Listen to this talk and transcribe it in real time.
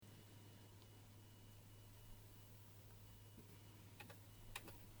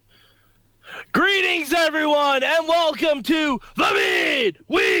Greetings, everyone, and welcome to the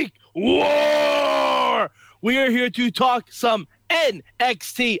Midweek War. We are here to talk some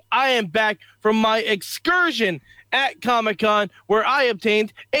NXT. I am back from my excursion at Comic-Con where I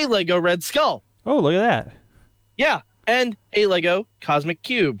obtained a Lego Red Skull. Oh, look at that. Yeah, and a Lego Cosmic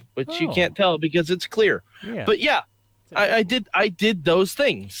Cube, which you can't tell because it's clear. Yeah. But yeah, I did those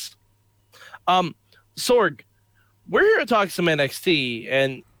things. Sorg, we're here to talk some NXT,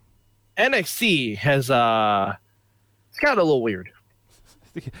 and NXT has it's got a little weird.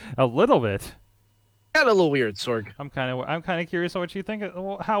 A little bit. Got a little weird, Sorg. I'm kind of curious what you think.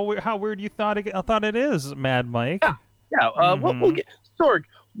 How weird you thought it is, Mad Mike. Yeah. We'll get Sorg.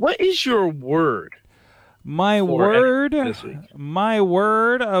 What is your word? My word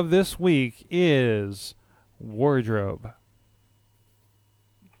of this week is wardrobe.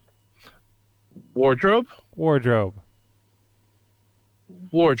 Wardrobe. Wardrobe.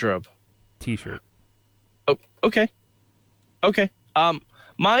 T-shirt. Oh, okay.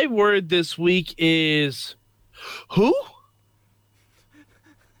 My word this week is who?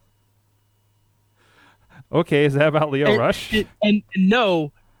 Okay, is that about Leo Rush? And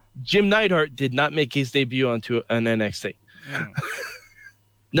no, Jim Neidhart did not make his debut onto an NXT.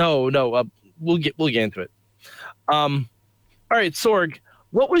 No. We'll get into it. All right, Sorg,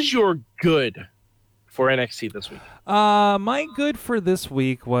 what was your good for NXT this week? My good for this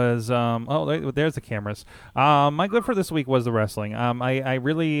week was there's the cameras. My good for this week was the wrestling. I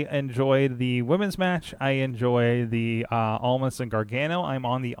really enjoyed the women's match. I enjoy the Almas and Gargano. I'm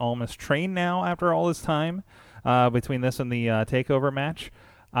on the Almas train now after all this time between this and the takeover match.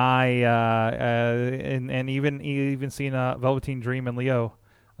 And even seen Velveteen Dream and Leo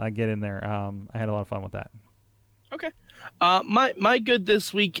get in there. I had a lot of fun with that. Okay. My good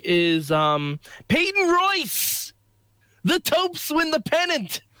this week is Peyton Royce. The Topes win the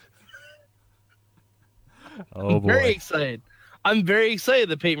pennant. Oh boy! I'm very excited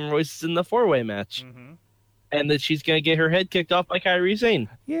that Peyton Royce is in the 4-way match, and that she's gonna get her head kicked off by Kairi Sane.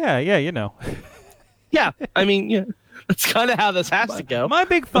 Yeah, you know. Yeah, I mean, yeah, that's kind of how this has to go. My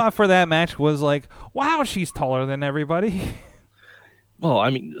big thought for that match was like, wow, she's taller than everybody. Well,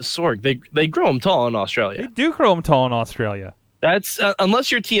 I mean, Sorg, they grow them tall in Australia. They do grow them tall in Australia. That's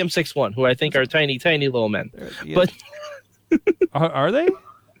unless you're TM61, who I think are tiny little men. Yeah. But are they?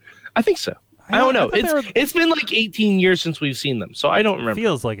 I think so. I don't know. It's been like 18 years since we've seen them, so I don't remember.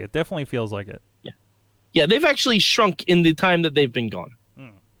 Feels like it. Definitely feels like it. Yeah, they've actually shrunk in the time that they've been gone.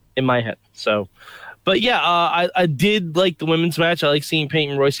 In my head. So, but yeah, I did like the women's match. I like seeing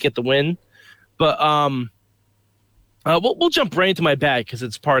Peyton Royce get the win. But we'll jump right into my bag because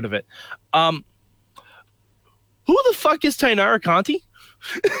it's part of it. Who the fuck is Tainara Conti?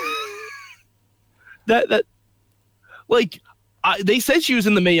 that like they said she was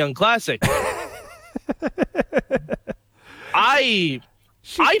in the Mae Young Classic. I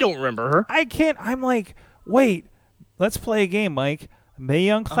don't remember her. I can't. I'm like, wait. Let's play a game, Mike. Mae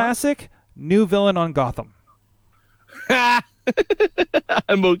Young Classic, new villain on Gotham.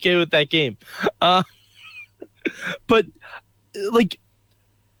 I'm okay with that game. But like,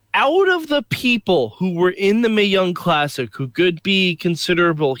 out of the people who were in the Mae Young Classic who could be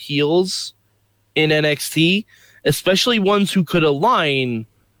considerable heels in NXT, especially ones who could align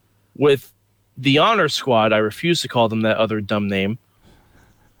with the Honor Squad, I refuse to call them that other dumb name.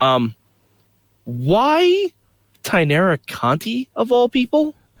 Why Tainara Conti of all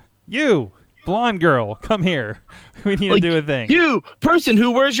people? You, blonde girl, come here. We need to do a thing. You, person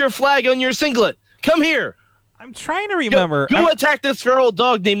who wears your flag on your singlet, come here. I'm trying to remember. Go attack this feral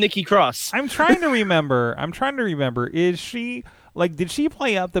dog named Nikki Cross. I'm trying to remember. Is she like? Did she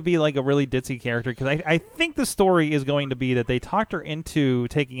play up to be like a really ditzy character? Because I think the story is going to be that they talked her into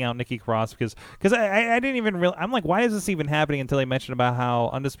taking out Nikki Cross because I didn't even realize. I'm like, why is this even happening until they mentioned about how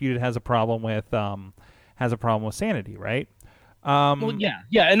Undisputed has a problem with Sanity, right? Well,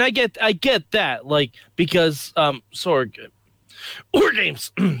 yeah, and I get that, like, because Sorg. War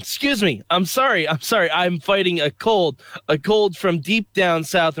Games. Excuse me. I'm sorry. I'm fighting a cold from deep down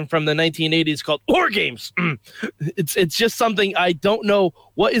south and from the 1980s called War Games. It's just something I don't know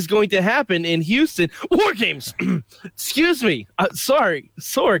what is going to happen in Houston. War Games. Excuse me. Sorry,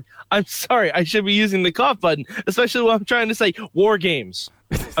 Sorg. I'm sorry. I should be using the cough button, especially when I'm trying to say War Games.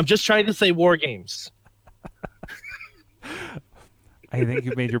 I'm just trying to say War Games. I think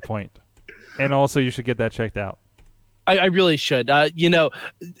you've made your point, and also you should get that checked out. I really should.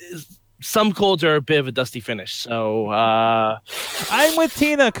 Some colds are a bit of a dusty finish. So I'm with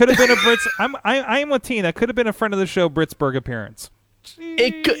Tina. Could have been a Brits. I'm with Tina. Could have been a friend of the show Britsburg appearance.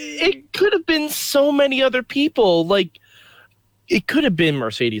 It could have been so many other people. Like it could have been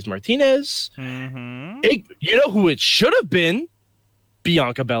Mercedes Martinez. Mm-hmm. You know who it should have been?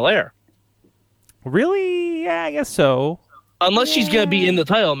 Bianca Belair. Really? Yeah, I guess so. Unless she's going to be in the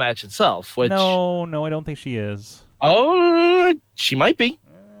title match itself. Which, No, I don't think she is. Oh, she might be.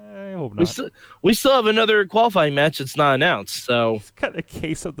 I hope not. We still have another qualifying match that's not announced. So It's got a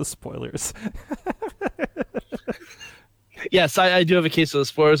case of the spoilers. yes, I do have a case of the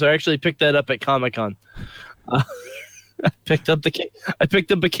spoilers. I actually picked that up at Comic-Con. I picked up a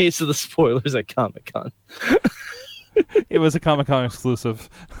case of the spoilers at Comic-Con. It was a Comic-Con exclusive.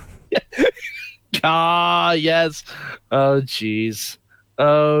 Ah, yes. Oh, jeez.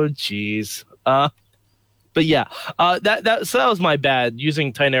 But yeah, that was my bad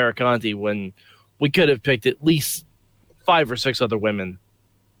using Tainara Conti when we could have picked at least 5 or 6 other women.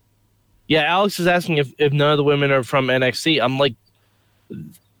 Yeah, Alex is asking if none of the women are from NXT. I'm like,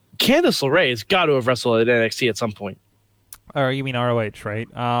 Candice LeRae has got to have wrestled at NXT at some point. Or you mean ROH, right?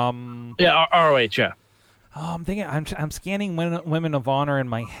 Yeah, ROH, yeah. I'm thinking. I'm scanning Women of Honor in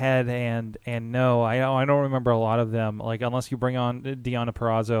my head, and no, I don't remember a lot of them. Like unless you bring on Deonna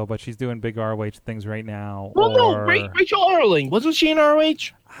Purrazzo, but she's doing big ROH things right now. Well, no, Rachel Arling, wasn't she in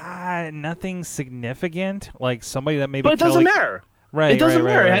ROH? Nothing significant. Like somebody that maybe. But it doesn't matter. Right. It doesn't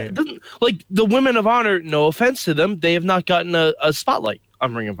matter. Right. It doesn't, like the Women of Honor. No offense to them, they have not gotten a spotlight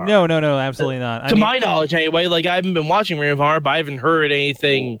on Ring of Honor. No, absolutely not. To my knowledge, anyway. Like I haven't been watching Ring of Honor, but I haven't heard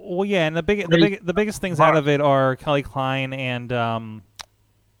anything. Well, yeah, and the biggest things out of it are Kelly Klein and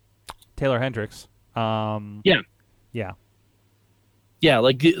Taylor Hendricks. Yeah.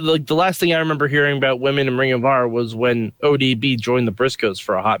 Like the last thing I remember hearing about women in Ring of Honor was when ODB joined the Briscoes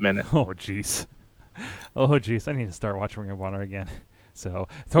for a hot minute. Oh jeez. I need to start watching Ring of Honor again. So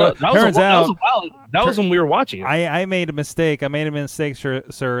that was when we were watching it. I made a mistake.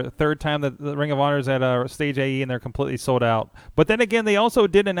 Sir. Third time that the Ring of Honor is at Stage AE and they're completely sold out. But then again, they also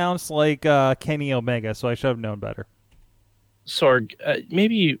did announce Kenny Omega, so I should have known better. Sorg,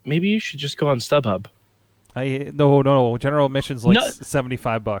 maybe you should just go on StubHub. No. General admission's like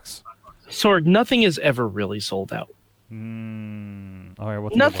 $75. Sorg, nothing is ever really sold out. All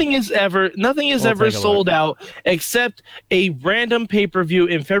right, nothing is ever sold out except a random pay-per-view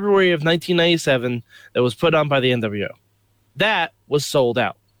in February of 1997 that was put on by the NWO. That was sold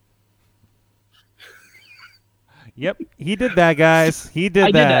out. Yep, he did that, guys. He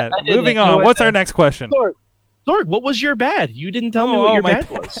did that. Moving on. What's our next question? Sorg, what was your bad? You didn't tell me what your bad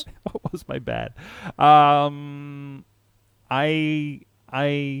was. What was my bad? I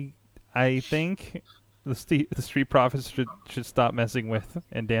think the Street Profits should stop messing with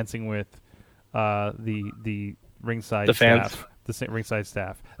and dancing with the ringside staff. The ringside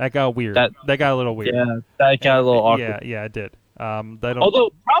staff. That got weird. That got a little weird. Yeah, that got a little awkward. Yeah, it did.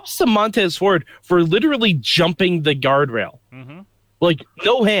 Although props to Montez Ford for literally jumping the guardrail. Mm-hmm. Like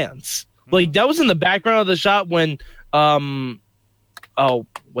no hands. Mm-hmm. Like that was in the background of the shot when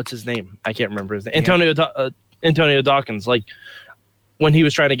what's his name? I can't remember his name. Antonio Dawkins. Like when he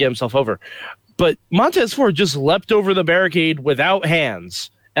was trying to get himself over. But Montez Ford just leapt over the barricade without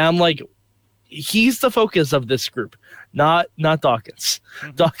hands. And I'm like, he's the focus of this group, not Dawkins.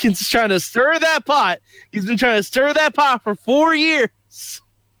 Mm-hmm. Dawkins is trying to stir that pot. He's been trying to stir that pot for 4 years.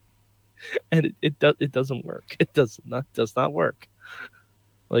 And it doesn't work. It does not work.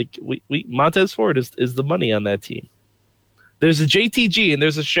 Like we Montez Ford is the money on that team. There's a JTG and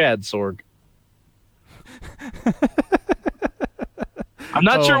there's a Shad, Sorg. I'm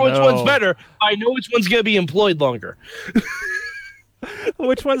not sure which one's better. I know which one's going to be employed longer.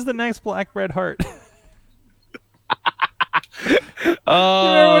 Which one's the next Black Bret Hart?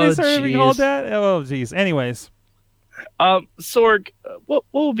 Oh, what he started being called that? Oh, jeez. Anyways. Sorg, what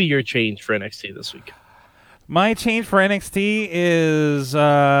will be your change for NXT this week? My change for NXT is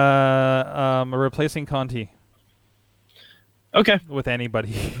replacing Conti. Okay. With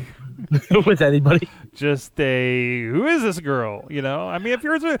anybody. With anybody. Just who is this girl? You know, I mean, if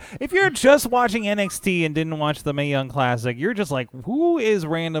you're just watching NXT and didn't watch the Mae Young Classic, you're just like, who is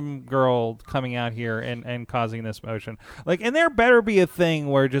random girl coming out here and causing this motion? Like, and there better be a thing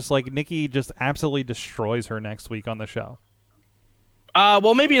where just like Nikki just absolutely destroys her next week on the show.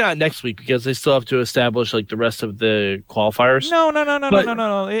 Well, maybe not next week because they still have to establish like the rest of the qualifiers. No.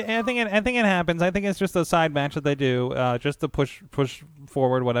 I think it happens. I think it's just a side match that they do just to push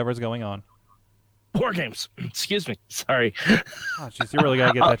forward whatever's going on. War Games. Excuse me. Sorry. Oh, jeez, you really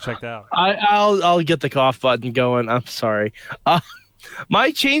gotta get that checked out. I'll get the cough button going. I'm sorry.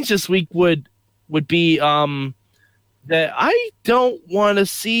 My change this week would be that I don't want to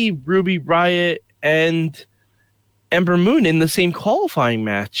see Ruby Riott and Ember Moon in the same qualifying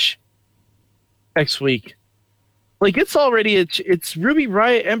match next week. Like it's already it's Ruby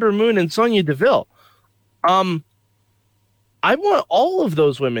Riott, Ember Moon, and Sonya Deville. I want all of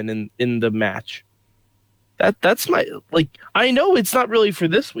those women in the match. That's my like. I know it's not really for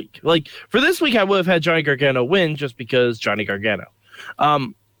this week. Like for this week, I would have had Johnny Gargano win just because Johnny Gargano.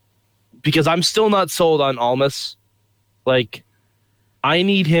 Because I'm still not sold on Almas. Like, I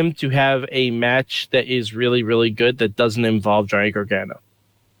need him to have a match that is really, really good that doesn't involve Johnny Gargano.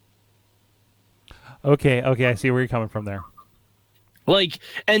 Okay, I see where you're coming from there. Like,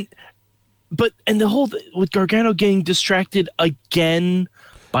 and the whole with Gargano getting distracted again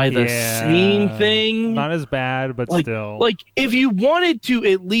by the same thing. Not as bad, but like, still. Like, if you wanted to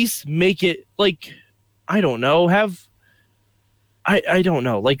at least make it, like, I don't know, I don't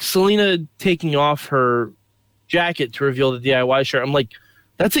know. Like, Selena taking off her jacket to reveal the DIY shirt. I'm like,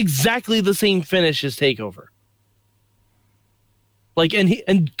 that's exactly the same finish as TakeOver. Like,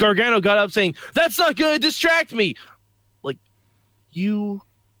 and Gargano got up saying, that's not going to distract me. Like, you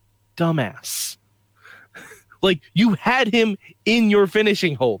dumbass. Like, you had him in your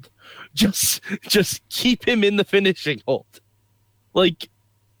finishing hold. Just keep him in the finishing hold. Like,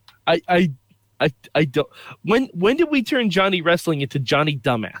 I don't. When did we turn Johnny Wrestling into Johnny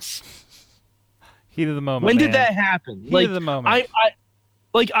Dumbass? Heat of the moment. When did that happen? Heat of the moment.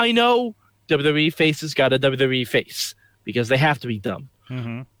 I know WWE faces got a WWE face because they have to be dumb,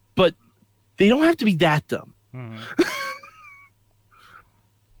 but they don't have to be that dumb.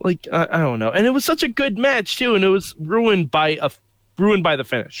 Like I don't know, and it was such a good match too, and it was ruined by the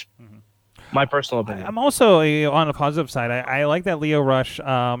finish. My personal opinion. I'm also on the positive side. I like that Lio Rush.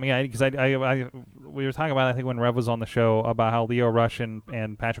 Because we were talking about, I think when Rev was on the show, about how Lio Rush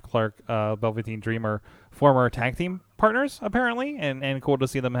and Patrick Clark, Velveteen Dreamer, former tag team partners apparently, and cool to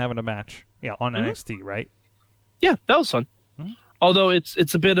see them having a match. Yeah, on NXT, right? Yeah, that was fun. Although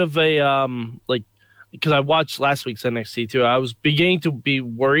it's a bit of a like, because I watched last week's NXT too. I was beginning to be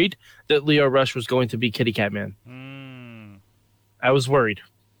worried that Lio Rush was going to be Kitty Cat Man. I was worried.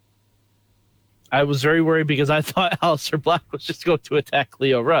 I was very worried because I thought Aleister Black was just going to attack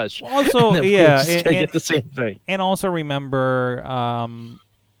Lio Rush. Also, and get the same thing. And also remember,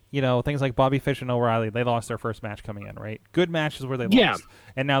 things like Bobby Fish and O'Reilly. They lost their first match coming in, right? Good matches where they lost,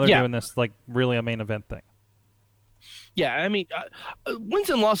 and now they're doing this like really a main event thing. Yeah, I mean, wins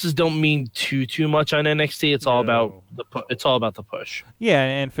and losses don't mean too much on NXT. It's all about the push. Yeah,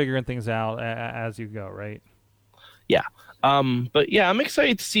 and figuring things out as you go, right? Yeah. But yeah, I'm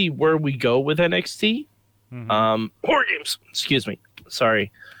excited to see where we go with NXT. War Games. Excuse me.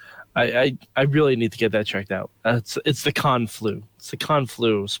 Sorry. I really need to get that checked out. It's the con flu. It's the con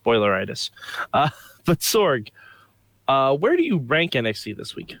flu spoileritis. But Sorg, where do you rank NXT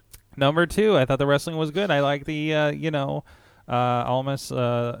this week? Number 2. I thought the wrestling was good. I like the Almas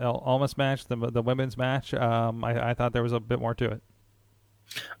match, the women's match. I thought there was a bit more to it.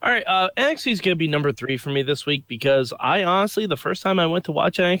 All right, NXT is going to be number 3 for me this week because I honestly, the first time I went to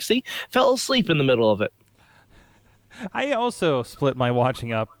watch NXT, fell asleep in the middle of it. I also split my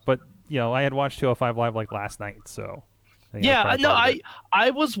watching up, but I had watched 205 Live like last night, so.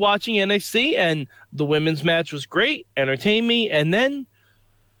 I was watching NXT and the women's match was great, entertained me, and then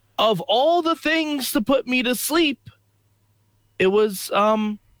of all the things to put me to sleep, it was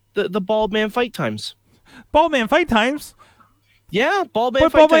the Bald Man Fight Times. Bald Man Fight Times? Yeah, Bald Man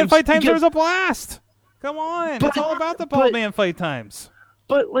Fight Times. Bald Man Fight Times was a blast. Come on, it's all about the Bald Man Fight Times.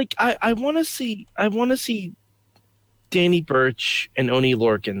 But like, I want to see Danny Burch and Oney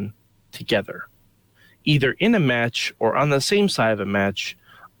Lorcan together, either in a match or on the same side of a match.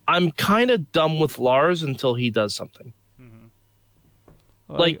 I'm kind of done with Lars until he does something.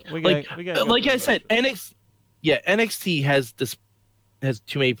 Well, like I said, NXT has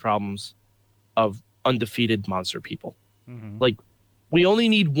too many problems of undefeated monster people. Like, we only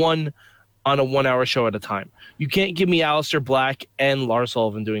need one on a 1 hour show at a time. You can't give me Aleister Black and Lars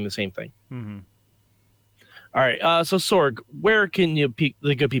Sullivan doing the same thing. All right, so Sorg, where can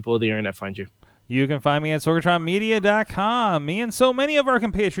the good people of the internet find you? You can find me at sorgatronmedia.com. Me and so many of our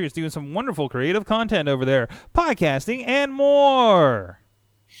compatriots doing some wonderful creative content over there, podcasting and more.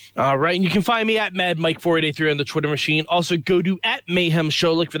 All right, and you can find me at MadMike4883 on the Twitter machine. Also, go to @Mayhem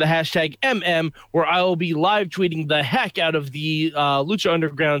Show. Look for the hashtag MM, where I will be live tweeting the heck out of the Lucha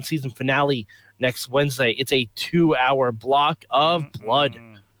Underground season finale next Wednesday. It's a 2-hour block of blood.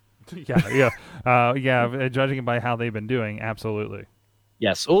 Yeah. Judging by how they've been doing, absolutely.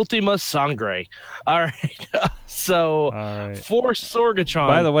 Yes, Ultima Sangre. All right. For Sorgatron.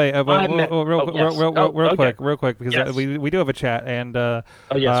 By the way, real quick, because we do have a chat, and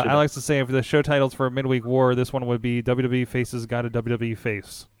Alex is saying for the show titles for Midweek War, this one would be WWE Faces Got a WWE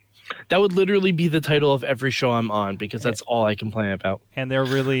Face. That would literally be the title of every show I'm on because that's all I complain about. And they're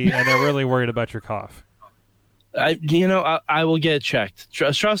really worried about your cough. I will get it checked.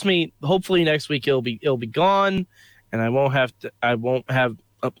 Trust me. Hopefully next week it'll be gone, and I won't have. I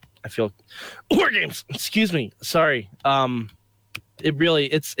feel War Games. Excuse me. Sorry.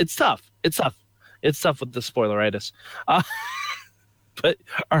 It's tough. It's tough with the spoileritis. But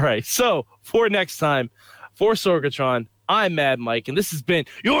all right. So for next time, for Sorgatron, I'm Mad Mike, and this has been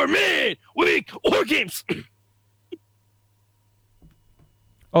your Midweek War Games.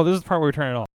 Oh, this is the part where we turn it off.